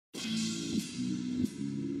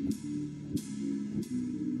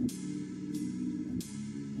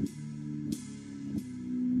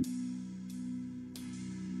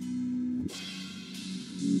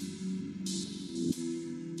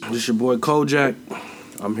This your boy Kojak.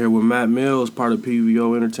 I'm here with Matt Mills, part of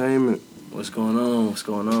PVO Entertainment. What's going on? What's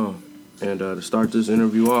going on? And to start this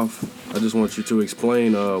interview off, I just want you to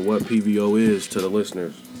explain what PVO is to the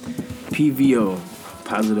listeners. PVO,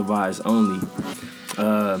 Positive Vibes Only.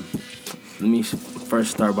 Let me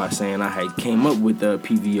first start by saying I had came up with the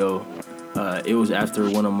PVO. It was after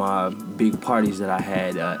one of my big parties that I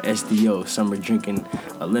had, SDO, Summer Drinking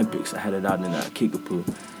Olympics. I had it out in Kickapoo.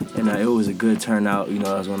 And it was a good turnout. You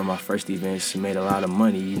know, it was one of my first events. Made a lot of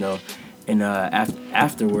money, you know. And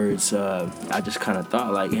afterwards, I just kind of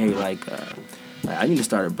thought, like, hey, I need to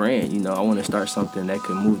start a brand. You know, I want to start something that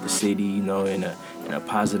could move the city, you know, in a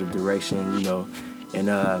positive direction, you know. And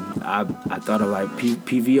I thought of, like,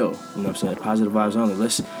 PVO, you know what I'm saying, Positive Vibes Only. You know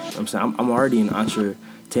what I'm saying, I'm already an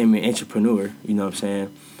entertainment entrepreneur, you know what I'm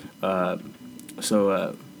saying.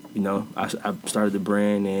 So, you know, I started the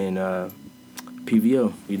brand and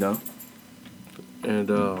PVO, you know. And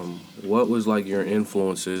what was, like, your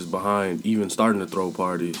influences behind even starting to throw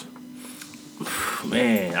parties?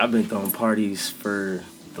 Man, I've been throwing parties for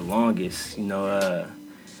the longest. You know,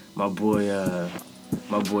 my boy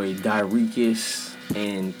Dyricus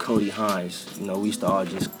and Cody Hines. You know, we used to all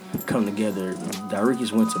just come together.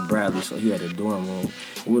 Dyricus went to Bradley, so he had a dorm room.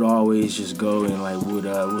 We would always just go and, like, was, you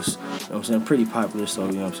know what I'm saying, pretty popular. So,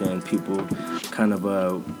 you know what I'm saying, people kind of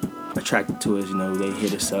attracted to us. You know, they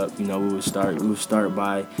hit us up. You know, we would start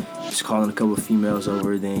by just calling a couple of females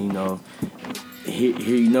over. Then, you know, here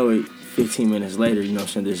you know it, 15 minutes later, you know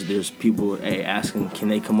what I'm saying, there's people asking, can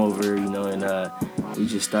they come over, you know, and we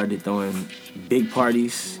just started throwing big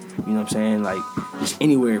parties, you know what I'm saying, like, just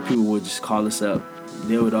anywhere people would just call us up.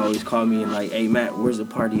 They would always call me and, like, hey, Matt, where's the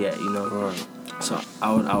party at, you know? Right. So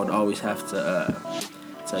I would always have to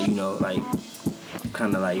you know, like,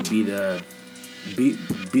 kind of, like, be the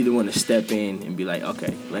one to step in and be like,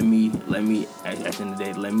 okay, let me at the end of the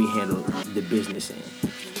day, let me handle the business end.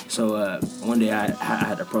 So one day I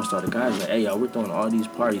had approached all the guys, like, hey, y'all, we're throwing all these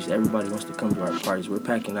parties. Everybody wants to come to our parties. We're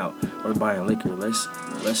packing out. We're buying liquor. Let's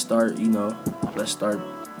start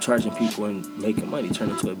charging people and making money, turn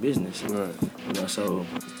it into a business. Right. You know, so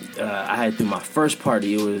I had through my first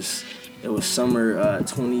party. It was summer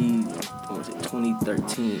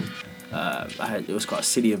 2013. It was called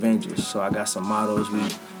City Avengers. So I got some models. We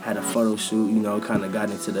had a photo shoot, you know, kind of got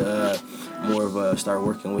into the more of start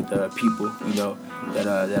working with people, you know,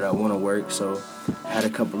 that want to work. So I had a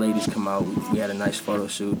couple ladies come out. We had a nice photo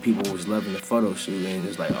shoot. People was loving the photo shoot, and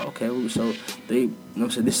it's like, oh, okay, well, so they, you know what I'm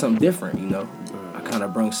saying, this is something different, you know. I kind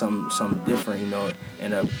of bring something different, you know,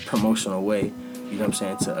 in a promotional way, you know what I'm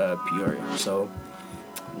saying, to Peoria. So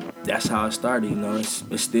that's how it started, you know.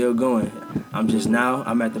 It's still going.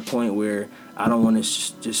 I'm at the point where I don't want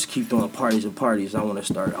to just keep throwing parties and parties. I want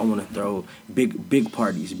to throw big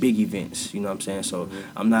parties, big events, you know what I'm saying? So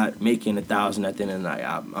I'm not making 1,000 at the end of the night.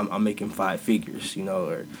 I'm making 5 figures, you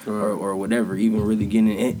know, or whatever, even really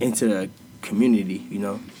getting into the community, you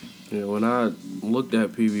know. Yeah, when I looked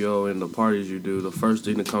at PVO and the parties you do, the first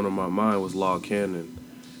thing that come to my mind was Law Cannon.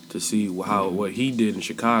 To see what he did in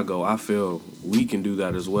Chicago, I feel we can do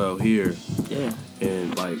that as well here. Yeah.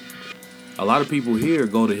 And, like, a lot of people here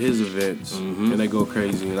go to his events and they go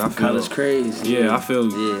crazy. And I feel College crazy. Yeah, I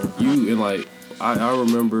feel you, and, like, I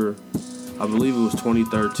remember, I believe it was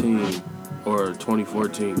 2013 or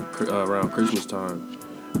 2014 around Christmas time.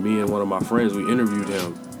 Me and one of my friends, we interviewed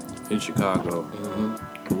him in Chicago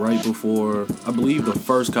right before, I believe, the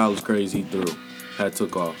first College Craze he threw had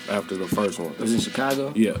took off after the first one. It was in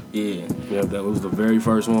Chicago? Yeah. Yeah. Yeah, that was the very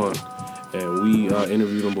first one. And we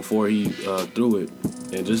interviewed him before he threw it.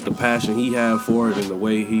 And just the passion he had for it and the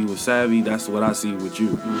way he was savvy, that's what I see with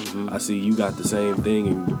you. I see you got the same thing,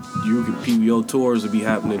 and you can PVO tours will be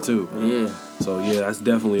happening too. Yeah. So, yeah, that's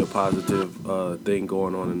definitely a positive thing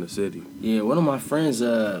going on in the city. Yeah, one of my friends,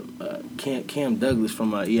 Cam Douglas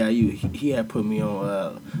from EIU, he had put me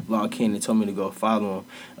on Law Cannon and told me to go follow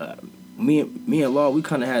him. Me and Law, we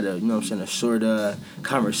kind of had a, you know what I'm saying, a short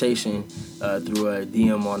conversation through a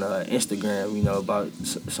DM on Instagram, you know, about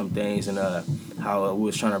some things and how we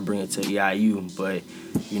was trying to bring it to EIU. But,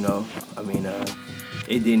 you know, I mean,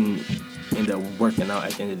 it didn't end up working out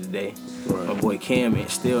at the end of the day. Right. My boy Cam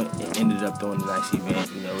still ended up throwing a nice event,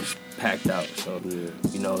 you know, it was packed out. So,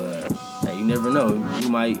 you know, hey, you never know. You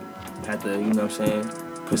might have to, you know what I'm saying,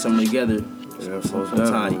 put something together. Yeah,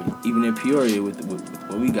 sometime, even in Peoria with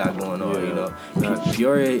what we got going on, you know.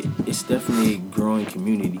 Peoria, it's definitely a growing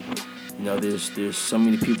community. You You know, there's so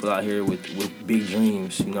many people out here with big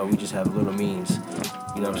dreams. You know, we just have little means.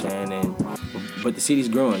 You know what I'm saying? But the city's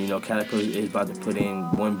growing. You know, Caterpillar is about to put in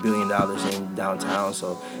 $1 billion in downtown,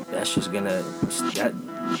 so that's just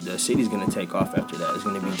the city's gonna take off after that. It's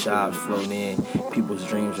gonna be jobs floating in. People's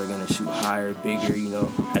dreams are gonna shoot higher, bigger. You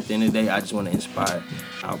know, at the end of the day, I just want to inspire.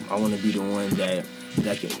 I want to be the one that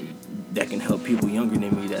can help people younger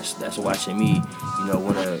than me. That's watching me. You know,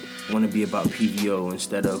 wanna be about PVO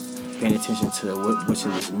instead of paying attention to what's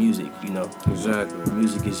in this music. You know, Exactly.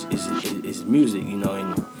 music is music. You know,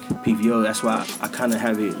 and PVO. That's why I kind of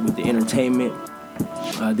have it with the entertainment.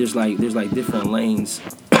 There's like different lanes.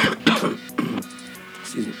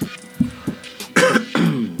 Excuse me.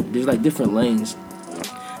 There's like different lanes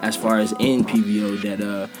as far as in PVO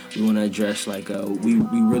that we want to address. Like we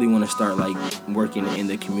really want to start like working in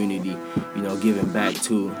the community, you know, giving back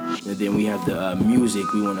too. And then we have the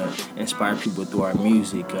music. We want to inspire people through our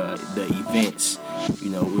music, the events. You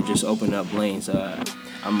know, we're just opening up lanes.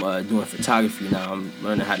 I'm doing photography now. I'm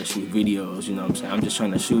learning how to shoot videos. You know what I'm saying? I'm just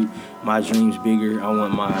trying to shoot my dreams bigger. I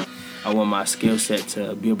want my skill set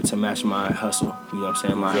to be able to match my hustle. You know what I'm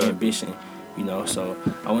saying? My ambition. You know, so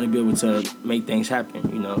I want to be able to make things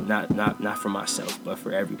happen. You know, not for myself, but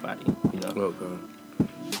for everybody. You know. Okay.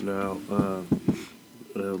 Now,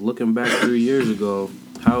 looking back 3 years ago,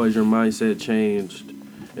 how has your mindset changed?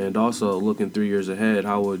 And also, looking 3 years ahead,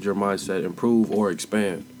 how would your mindset improve or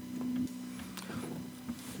expand?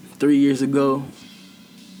 3 years ago,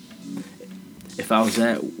 if I was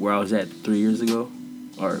at where I was at 3 years ago,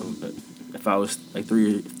 or if I was like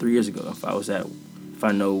 3 years ago, if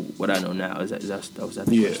I know what I know now, was that the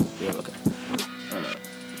question? Yeah. Okay.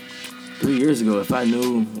 3 years ago, if I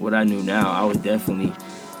knew what I knew now, I would definitely,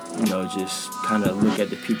 you know, just kind of look at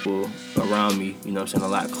the people around me, you know what I'm saying, a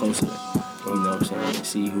lot closer, you know what I'm saying, and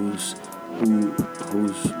see who's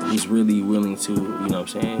really willing to, you know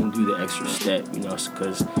what I'm saying, do the extra step, you know,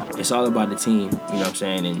 because it's all about the team, you know what I'm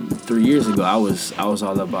saying. And 3 years ago, I was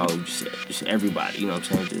all about just everybody, you know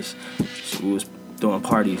what I'm saying, just we was throwing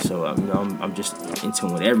parties, so you know, I'm just in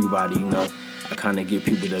tune with everybody, you know. I kind of give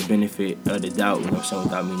people the benefit of the doubt, you know what I'm saying,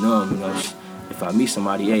 without me knowing, you know. If I meet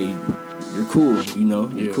somebody, hey, you're cool, you know,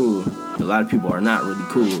 you're cool. A lot of people are not really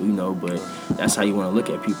cool, you know, but that's how you want to look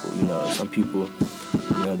at people, you know. Some people,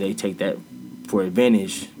 you know, they take that for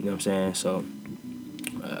advantage, you know what I'm saying. So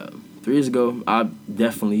 3 years ago, I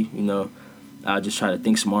definitely, you know, I just try to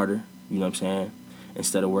think smarter, you know what I'm saying,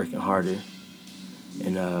 instead of working harder.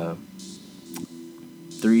 And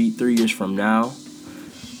 3 years from now,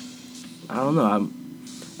 I don't know.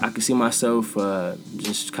 I could see myself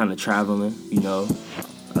just kind of traveling, you know,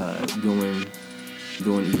 doing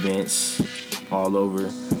events all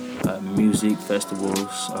over, music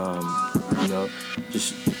festivals, you know,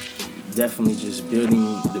 just definitely just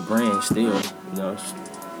building the brand still. You know,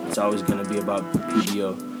 it's always gonna be about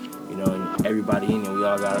PVO, you know, and everybody in it. We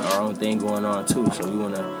all got our own thing going on too, so we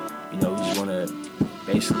wanna, you know, we just wanna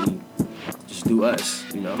basically just do us,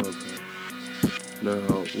 you know. Now,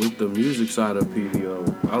 with the music side of PVO,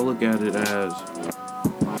 I look at it as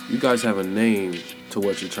you guys have a name to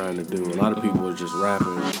what you're trying to do. A lot of people are just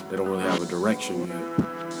rapping. They don't really have a direction yet.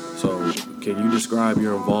 So, can you describe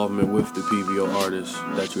your involvement with the PVO artists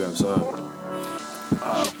that you have signed?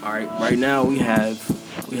 All right. Right now we have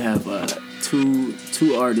two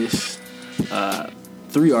artists,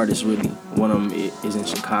 3 artists really. One of them is in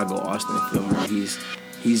Chicago, Austin Filmer.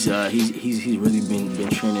 He's really been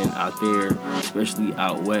trending out there, especially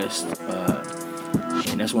out west.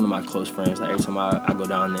 And that's one of my close friends. Like every time I go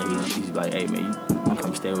down there, he's like, "Hey man, you can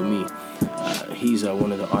come stay with me." He's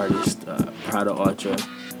one of the artists, Prada Ultra.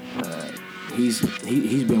 He's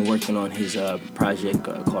been working on his project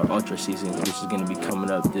called Ultra Season, which is gonna be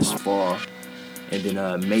coming up this fall. And then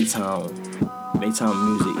Maytown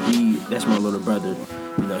Music. That's my little brother.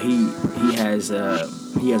 You know, he has a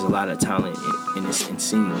lot of talent in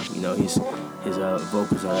singing. You know, his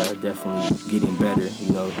vocals are definitely getting better.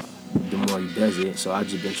 You know, the more he does it. So I've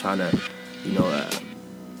just been trying to, you know,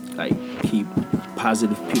 like keep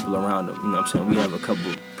positive people around him. You know what I'm saying? We have a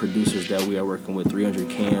couple producers that we are working with. 300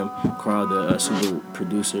 Cam, Carl, the super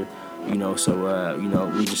producer. You know, so you know,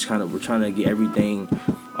 we're trying to get everything,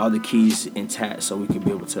 all the keys intact, so we can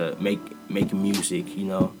be able to make music. You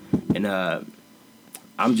know, and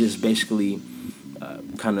I'm just basically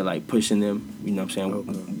kind of like pushing them. You know what I'm saying?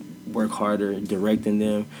 Okay. Work harder, directing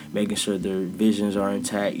them, making sure their visions are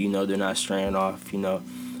intact. You know, they're not straying off. You know,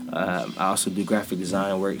 I also do graphic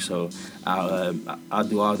design work, so I'll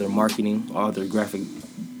do all their marketing, all their graphic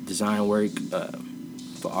design work.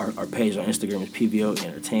 For our page on Instagram is PVO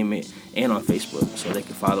Entertainment, and on Facebook, so they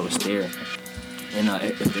can follow us there. and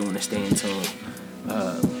if they want to stay in tune.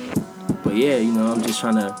 But yeah, I'm just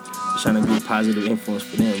trying to be a positive influence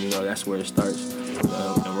for them. That's where it starts,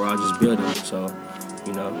 and we're all just building. So, All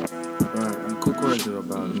right, a cool question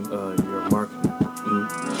about your marketing.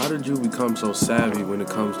 How did you become so savvy when it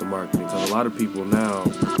comes to marketing? Because a lot of people now,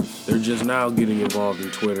 they're just now getting involved in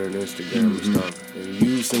Twitter and Instagram and stuff. And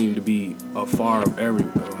you seem to be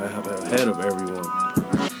ahead of everyone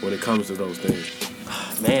when it comes to those things.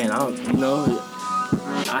 Man, I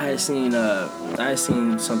had seen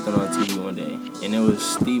something on TV one day, and it was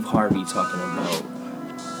Steve Harvey talking about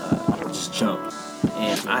just jump.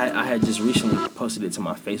 And I had just recently posted it to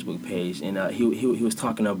my Facebook page, and he was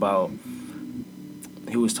talking about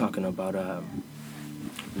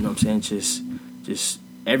just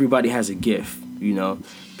everybody has a gift,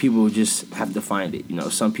 people just have to find it.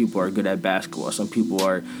 Some people are good at basketball, some people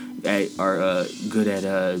are good at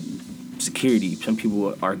security, some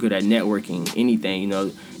people are good at networking, anything.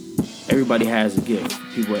 Everybody has a gift,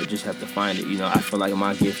 people just have to find it. I feel like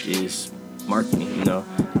my gift is marketing. I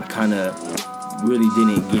kind of really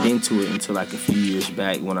didn't get into it until like a few years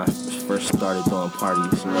back when I first started throwing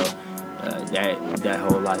parties. That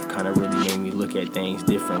whole life kind of really made me look at things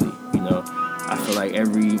differently. I feel like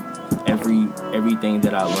everything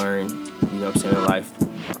that I learned, in life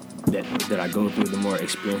that I go through, the more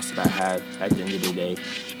experience that I have at the end of the day,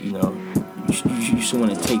 you should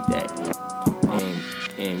want to take that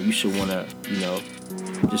and you should want to,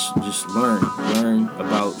 just learn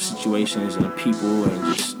about situations and people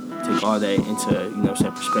and just take all that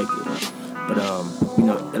into, perspective. But,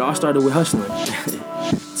 it all started with hustling,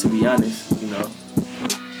 to be honest.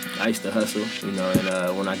 I used to hustle, and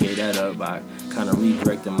when I gave that up, I kind of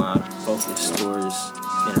redirected my focus towards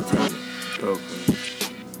entertainment. Okay.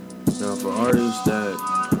 Now, for artists that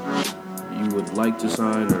you would like to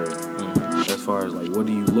sign, or as far as like, what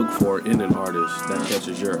do you look for in an artist that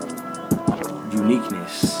catches your eye?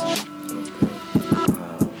 Uniqueness.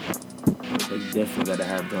 They definitely got to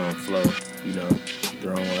have their own flow,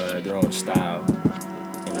 their own style,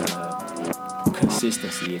 and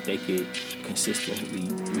consistency. If they could consistently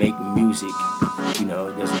make music, it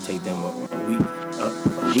doesn't take them a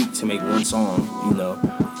week to make one song.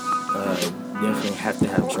 Definitely have to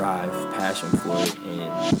have drive, passion for it,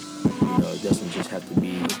 and it doesn't just have to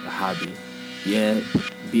be a hobby. Yeah,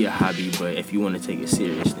 be a hobby, but if you want to take it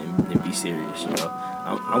serious, then be serious.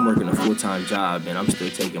 I'm working a full-time job, and I'm still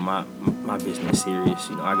taking my business serious.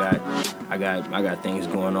 I got things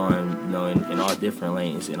going on, in all different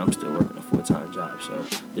lanes, and I'm still working a full-time job. So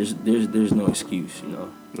there's no excuse.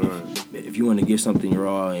 Right. If you want to give something your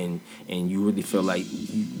all, and you really feel like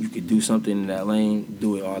you could do something in that lane,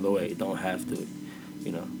 do it all the way. Don't have to,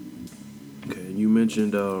 Okay, you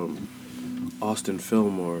mentioned Austin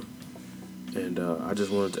Fillmore. And I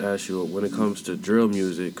just wanted to ask you, when it comes to drill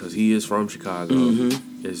music, because he is from Chicago,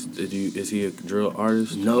 is he a drill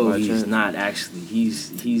artist? No, he's not actually. He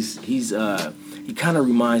kind of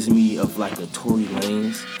reminds me of like a Tory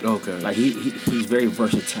Lanez. Okay. Like he's very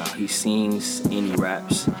versatile. He sings and he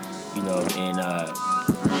raps, and I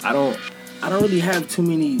don't really have too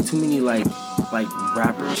many like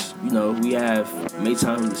rappers. We have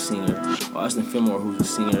Mayton, who's a singer, Austin Fillmore, who's a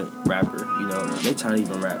singer, rapper. Mayton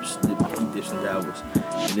even raps. He dips and dabbles.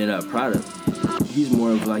 And then Prada, he's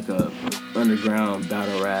more of like a underground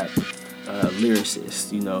battle rap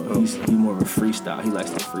lyricist. He's more of a freestyle. He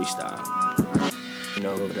likes to freestyle. But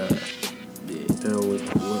yeah. And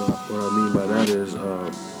what I mean by that is,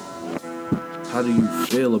 how do you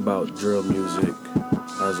feel about drill music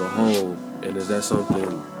as a whole? And is that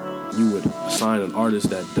something you would sign an artist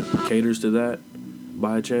that caters to that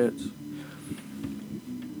by chance?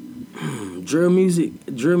 Drill music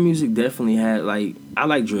definitely had, like, I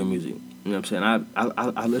like drill music. You know what I'm saying?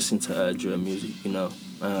 I listen to drill music.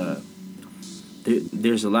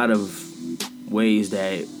 There's a lot of ways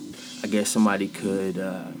that I guess somebody could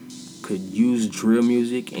use drill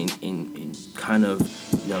music and kind of,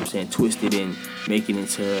 twist it and make it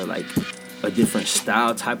into like a different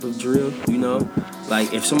style type of drill.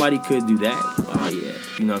 Like if somebody could do that, oh yeah,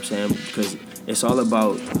 you know what I'm saying? Because it's all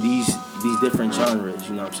about these different genres.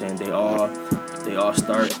 You know what I'm saying? They all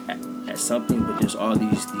start at something, but there's all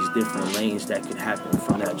these different lanes that could happen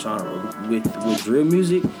from that genre. With drill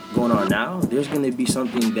music going on now, there's gonna be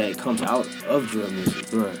something that comes out of drill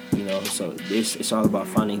music, right? So it's all about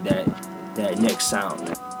finding that next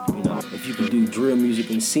sound. If you can do drill music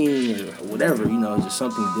and sing or whatever, just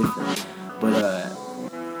something different. But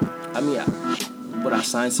would I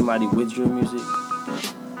sign somebody with drill music?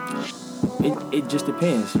 It just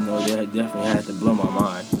depends. They definitely had to blow my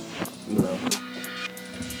mind.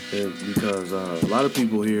 And because a lot of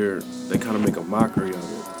people here, they kind of make a mockery of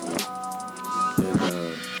it.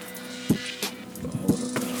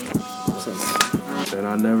 And and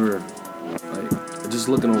I never, like, just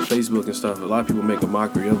looking on Facebook and stuff, a lot of people make a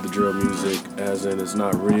mockery of the drill music, as in it's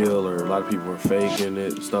not real, or a lot of people are faking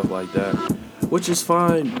it, stuff like that, which is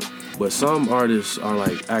fine. But some artists are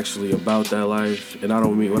like actually about that life, and I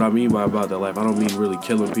don't mean what I mean by about that life. I don't mean really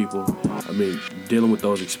killing people. I mean dealing with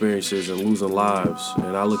those experiences and losing lives.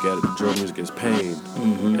 And I look at it, drill music as pain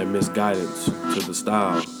and misguidance to the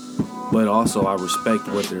style. But also I respect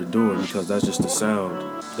what they're doing because that's just the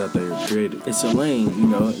sound that they created. It's a lane,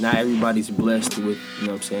 not everybody's blessed with,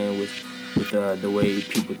 with the way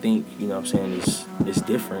people think, what I'm saying, it's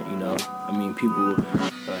different, I mean, people,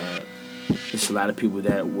 there's a lot of people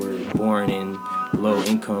that were born in low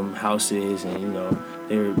income houses and,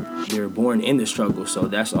 they're born in the struggle, so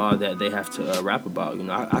that's all that they have to rap about,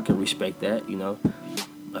 I can respect that,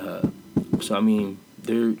 so I mean,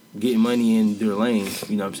 they're getting money in their lane,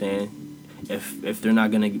 what I'm saying. If they're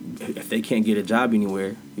not if they can't get a job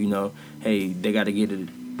anywhere, hey, they got to get it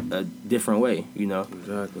a different way,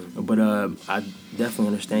 Exactly. But I definitely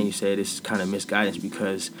understand you said it's kind of misguidance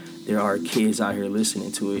because there are kids out here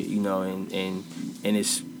listening to it, and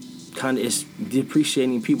it's kind of it's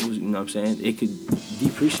depreciating people, what I'm saying. It could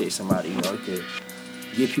depreciate somebody, it could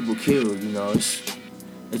get people killed,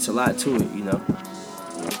 it's a lot to it,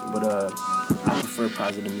 But I prefer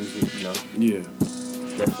positive music, Yeah.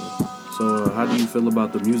 Definitely. So how do you feel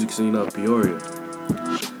about the music scene of Peoria?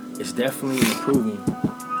 It's definitely improving.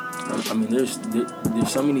 I mean, there's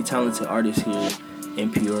so many talented artists here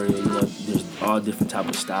in Peoria. There's all different type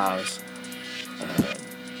of styles.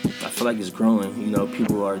 I feel like it's growing.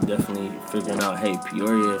 People are definitely figuring out, hey,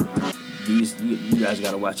 Peoria, you guys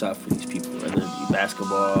got to watch out for these people, whether it be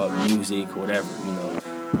basketball, music, whatever.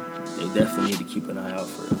 They definitely need to keep an eye out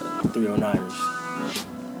for 309ers.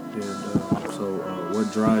 And so,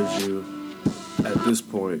 what drives you at this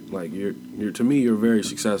point? Like, you're to me, you're very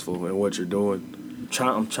successful in what you're doing.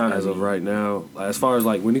 I'm trying as of right now. As far as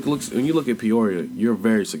like when you look at Peoria, you're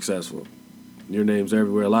very successful. Your name's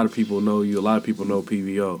everywhere. A lot of people know you. A lot of people know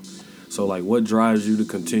PVO. So like, what drives you to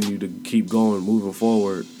continue to keep going, moving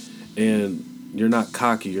forward? And you're not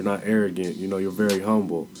cocky. You're not arrogant. You're very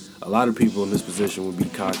humble. A lot of people in this position would be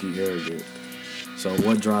cocky, arrogant. So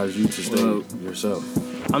what drives you to stay yourself?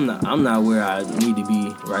 I'm not where I need to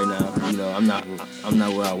be right now. I'm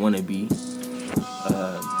not where I want to be.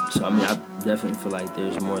 So I mean, I definitely feel like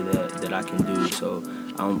there's more that I can do. So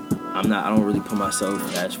I don't really put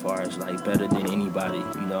myself as far as like better than anybody.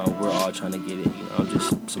 We're all trying to get it. I'm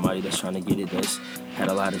just somebody that's trying to get it, that's had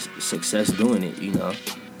a lot of success doing it.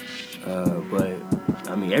 But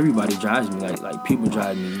I mean, everybody drives me. Like people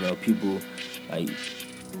drive me.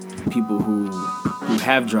 People who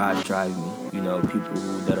have drive me. People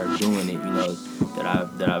that are doing it. That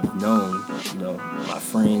I've known. My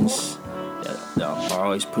friends that are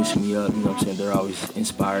always pushing me up. I'm saying, they're always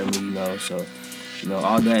inspiring me. So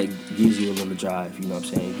all that gives you a little drive. I'm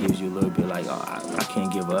saying, it gives you a little bit like, oh, I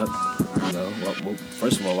can't give up. Well,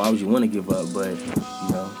 first of all, why would you want to give up? But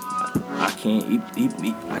I can't.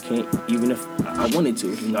 I can't even if I wanted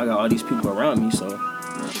to. I got all these people around me. So.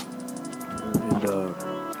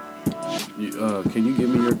 And can you give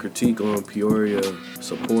me your critique on Peoria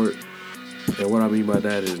support? And what I mean by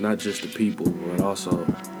that is not just the people, but also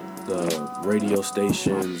the radio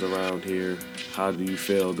stations around here. How do you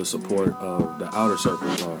feel the support of the outer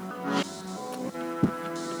circles are?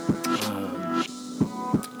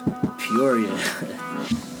 Peoria.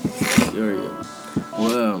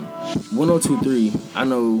 Well, 1023. I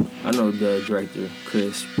know the director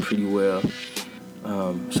Chris pretty well.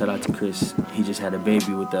 Shout out to Chris. He just had a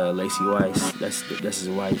baby with Lacey Weiss. That's his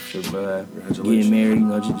wife. Getting married,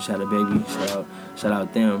 just had a baby. Shout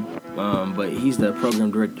out them. But he's the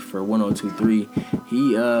program director for 1023.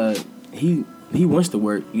 He wants to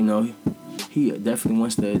work. He definitely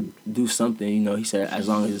wants to do something. He said as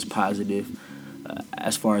long as it's positive.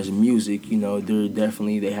 As far as music,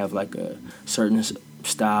 they have like a certain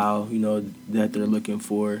style, that they're looking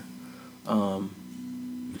for.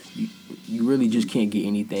 You really just can't get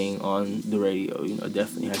anything on the radio.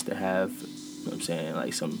 Definitely has to have, what I'm saying,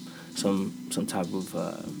 like some type of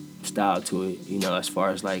style to it. As far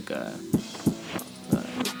as like the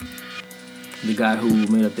guy who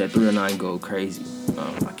made up that 309 Go Crazy.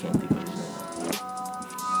 I can't think of his name.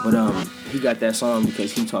 But he got that song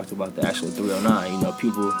because he talked about the actual 309.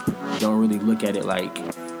 People don't really look at it like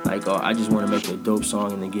Like, oh, I just want to make a dope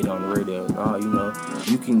song and then get it on the radio. Oh, you know,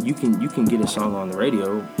 you can get a song on the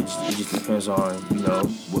radio. It just depends on, you know,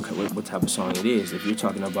 what type of song it is. If you're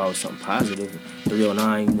talking about something positive,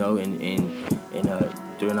 309, you know, and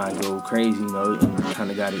 309 go crazy, you know, and kind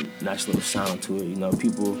of got a nice little sound to it. You know,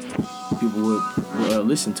 people would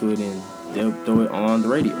listen to it and they'll throw it on the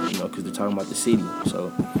radio, you know, because they're talking about the city.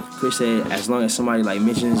 So Chris said, as long as somebody like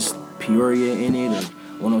mentions Peoria in it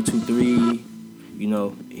or 102.3, you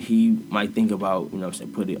know, he might think about, you know,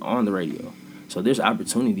 put it on the radio. So there's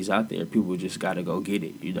opportunities out there. People just gotta go get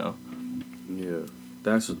it, you know. Yeah,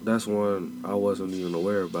 that's one I wasn't even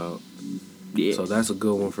aware about. Yeah. So that's a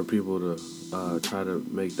good one for people to try to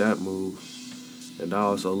make that move. And I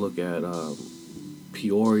also look at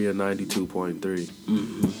Peoria 92.3.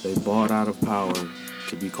 Mm-hmm. They bought out of power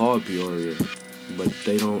to be called Peoria, but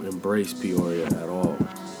they don't embrace Peoria at all.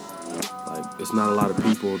 Like, it's not a lot of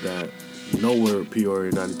people that know where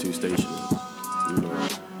Peoria 92 station is, you know.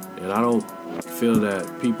 And I don't feel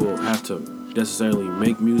that people have to necessarily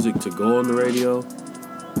make music to go on the radio,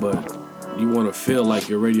 but you want to feel like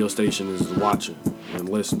your radio station is watching and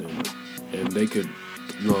listening, and they could,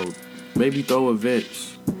 you know, maybe throw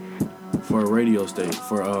events for a radio station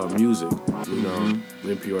for music, you know,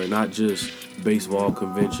 in Peoria, not just baseball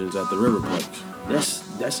conventions at the Riverplex.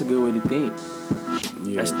 That's a good way to think.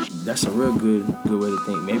 Yeah. That's a real good way to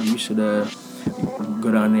think. Maybe you should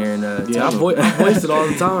go down there and I voice it all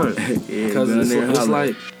the time because yeah, it's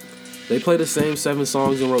like they play the same 7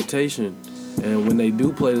 songs in rotation, and when they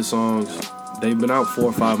do play the songs, they've been out 4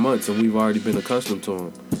 or 5 months, and we've already been accustomed to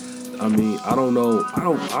them. I mean, I don't know.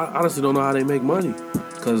 I honestly don't know how they make money,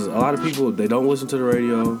 because a lot of people, they don't listen to the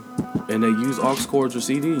radio, and they use aux cords or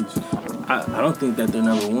CDs. I don't think that they're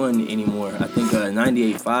number one anymore. I think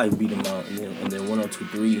 98.5 beat them out, and then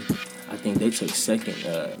 102.3, I think they took second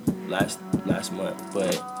last month.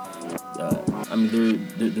 But I mean,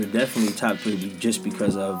 they're definitely top 3 just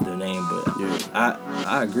because of their name. But yeah.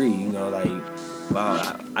 I agree. You know, like,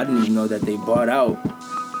 wow, I didn't even know that they bought out.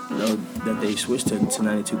 You know, that they switched to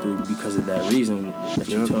 92.3 because of that reason that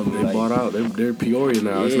you told me. They like, bought out. They're Peoria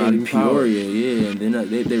now. Yeah, it's not even Peoria. Yeah, and then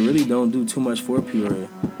they really don't do too much for Peoria.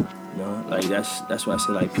 You know, like that's why I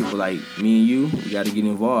say, like, people like me and you, we got to get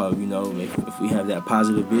involved. You know, if we have that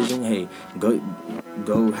positive vision, hey,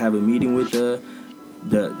 go have a meeting with the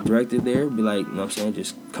director there. Be like, you know what I'm saying,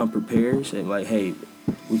 just come prepared and like, hey,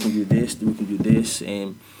 we can do this,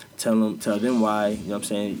 and tell them why. You know what I'm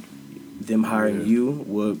saying, them hiring you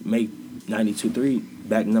would make 92.3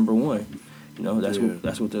 back number 1. You know,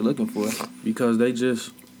 that's what they're looking for. Because they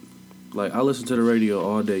just, like, I listened to the radio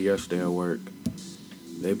all day yesterday at work.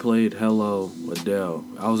 They played Hello, Adele.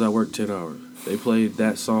 I was at work 10 hours. They played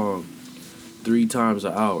that song 3 times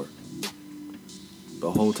an hour.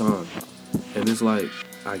 The whole time. And it's like,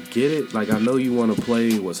 I get it. Like, I know you want to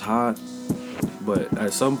play what's hot, but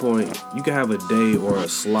at some point, you can have a day or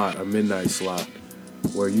a midnight slot,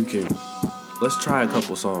 where you can, let's try a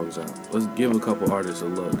couple songs out. Let's give a couple artists a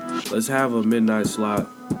look. Let's have a midnight slot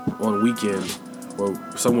on weekends where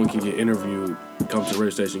someone can get interviewed, come to the radio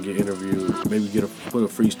station, get interviewed, maybe put a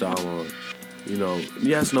freestyle on. You know,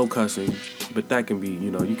 yes, no cussing, but that can be,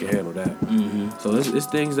 you know, you can handle that. Mm-hmm. So it's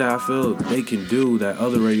things that I feel they can do that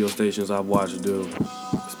other radio stations I've watched do,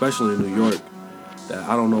 especially in New York, that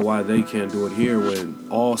I don't know why they can't do it here when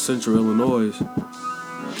all Central Illinois,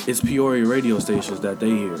 it's Peoria radio stations that they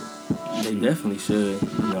hear. They definitely should.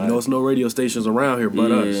 You know, there's no radio stations around here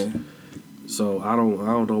but us. So I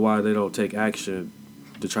don't know why they don't take action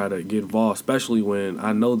to try to get involved, especially when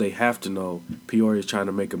I know they have to know Peoria's trying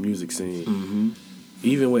to make a music scene. Mm-hmm.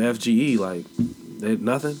 Even with FGE, like,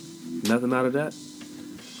 nothing out of that.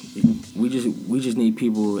 We just need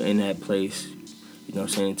people in that place, you know what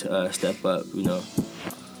I'm saying, to step up. You know,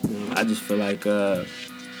 I just feel like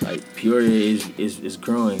Peoria is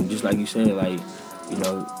growing, just like you said. Like, you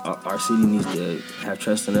know, our city needs to have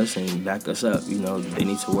trust in us and back us up. You know, they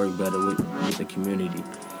need to work better with the community.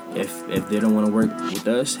 If they don't want to work with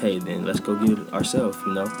us, hey, then let's go get it ourselves.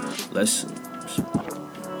 You know,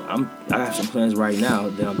 I have some plans right now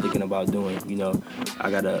that I'm thinking about doing. You know,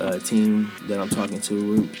 I got a team that I'm talking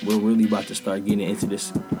to. We're really about to start getting into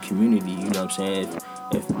this community. You know what I'm saying?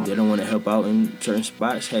 If they don't want to help out in certain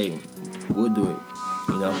spots, hey, we'll do it.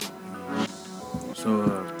 You know.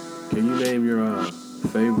 So, can you name your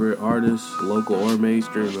favorite artist, local or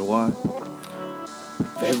mainstream, and why?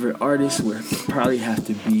 Favorite artist would probably have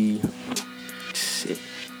to be,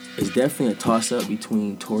 it's definitely a toss-up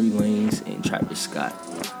between Tory Lanez and Travis Scott.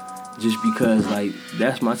 Just because, like,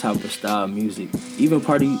 that's my type of style of music. Even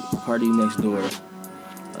Party Next Door,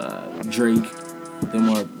 Drake, them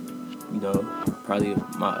are probably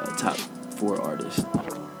my top 4 artists.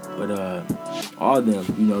 But all of them,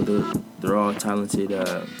 they're all talented.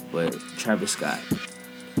 But Travis Scott,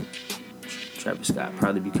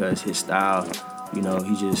 probably because his style,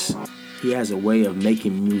 he has a way of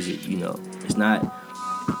making music. It's not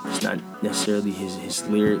necessarily his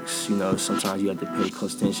lyrics. Sometimes you have to pay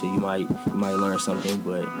close attention. You might learn something,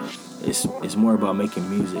 but it's more about making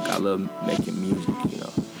music. I love making music.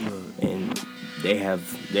 And they've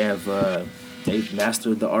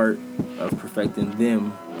mastered the art of perfecting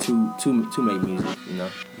them to make music.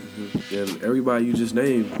 Mm-hmm. And everybody you just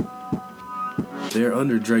named, they're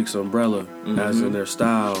under Drake's umbrella, as in their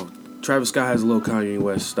style. Travis Scott has a little Kanye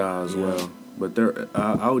West style as well. But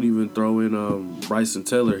I would even throw in Bryson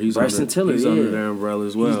Tiller. He's under their umbrella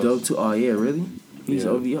as well. He's dope too. Oh yeah, really? He's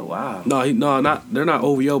OVO. Wow. No, they're not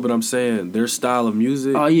OVO, but I'm saying their style of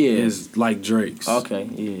music is like Drake's. Okay,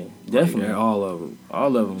 yeah, definitely. Yeah, all of them.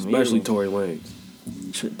 All of them, especially Tory Lanez.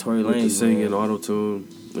 Tory Lanez, with the singing, auto tune,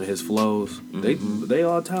 and his flows. They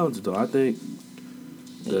all talented though. I think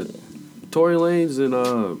that Tory Lanez and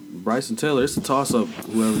Bryson Tiller, it's a toss up.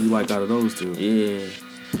 Whoever you like out of those two. Yeah.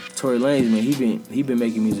 Tory Lanez, man, he been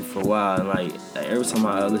making music for a while, and like every time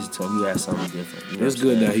I listen to him, he has something different. It's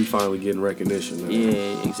good that he finally getting recognition. Now.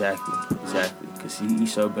 Yeah, exactly, because he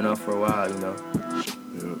sure been up for a while,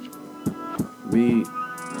 Yeah. Me,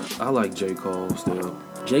 I like J. Cole still.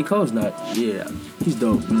 J. Cole's he's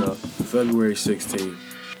dope, February 16th,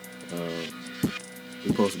 we're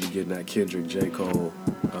supposed to be getting that Kendrick J. Cole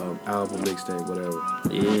album, mixtape, whatever.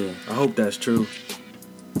 Yeah. I hope that's true,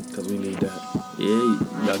 because we need that. Yeah,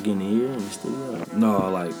 y'all getting here in the studio? No,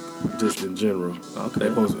 like, just in general. Okay.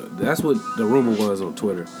 That's what the rumor was on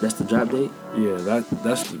Twitter. That's the drop date? Yeah,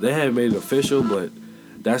 they haven't made it official, but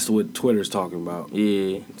that's what Twitter's talking about.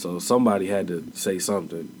 Yeah. So somebody had to say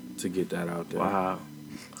something to get that out there. Wow.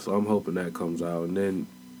 So I'm hoping that comes out. And then,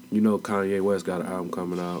 Kanye West got an album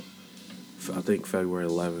coming out, I think February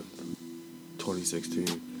 11th,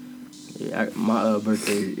 2016. Yeah, my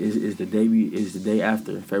birthday is the day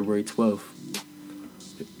after, February 12th.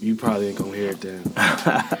 You probably ain't gonna hear it then.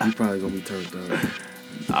 You probably gonna be turned up.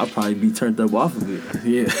 I'll probably be turned up off of it.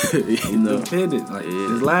 Yeah, dependent. Like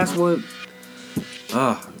his last one,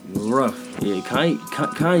 it was rough. Yeah, Kanye,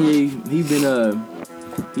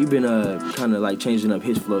 he been kind of like changing up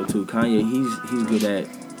his flow too. Kanye, he's good at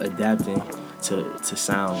adapting to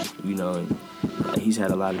sound, and he's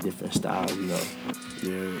had a lot of different styles, Yeah,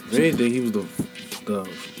 if anything, he was the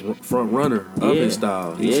front runner of his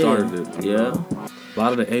style. He started it. Yeah. A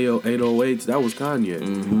lot of the 808s, that was Kanye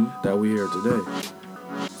that we hear today.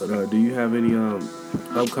 But do you have any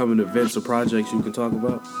upcoming events or projects you can talk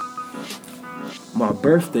about? My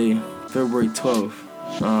birthday, February 12th.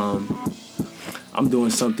 I'm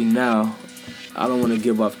doing something now. I don't want to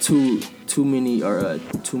give off too many or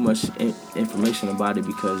too much information about it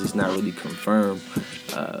because it's not really confirmed.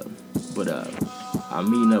 But I'm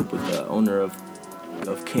meeting up with the owner of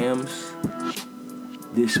Cam's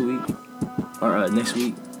this week or next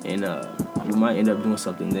week, and we might end up doing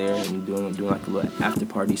something there and doing like a little after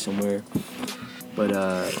party somewhere. But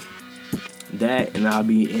that, and I'll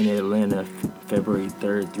be in Atlanta February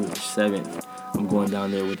 3rd through the 7th. I'm going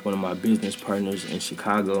down there with one of my business partners in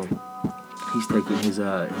Chicago. He's taking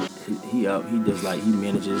he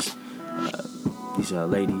manages these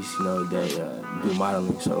ladies, that do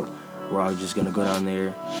modeling. So we're all just gonna go down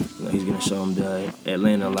there. He's gonna show them the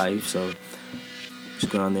Atlanta life. So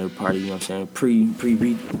just go down there, party. Pre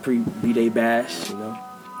B-Day bash. Yeah,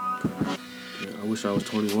 I wish I was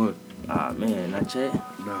 21. Ah man, not yet.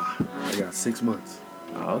 Nah, I got 6 months.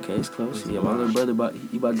 Oh, okay, it's close. Yeah, my little brother about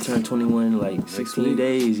to turn 21 in like 16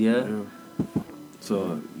 days. Yeah.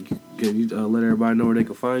 So can you let everybody know where they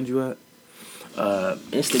can find you at?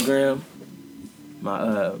 Instagram.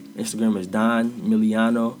 My Instagram is Don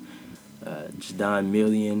Miliano. Just Don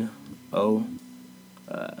Million O.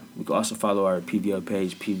 You can also follow our PVO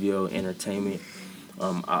page, PVO Entertainment.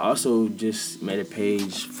 I also just made a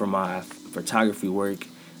page for my photography work.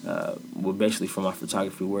 Basically for my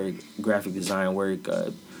photography work, graphic design work.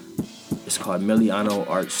 It's called Miliano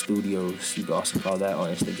Art Studios. You can also follow that on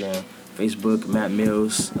Instagram, Facebook, Matt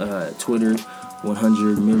Mills, Twitter,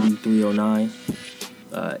 100Milly309,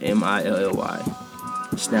 MILLY,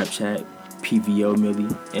 Snapchat, PVO Milly,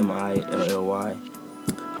 MILLY.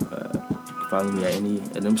 Follow me at any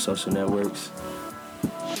of them social networks.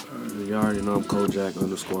 You already know I'm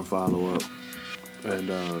Kojak_follow-up. And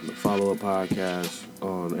the Follow Up Podcast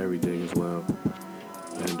on everything as well.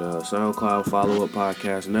 And SoundCloud Follow Up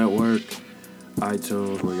Podcast Network,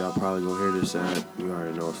 iTunes, where y'all probably gonna hear this at. You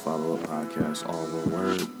already know it's Follow Up Podcast, all one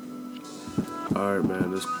word. All right,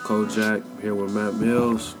 man. This is Kojak here with Matt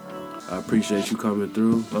Mills. I appreciate you coming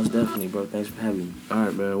through. Most definitely, bro. Thanks for having me. All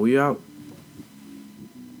right, man. We out.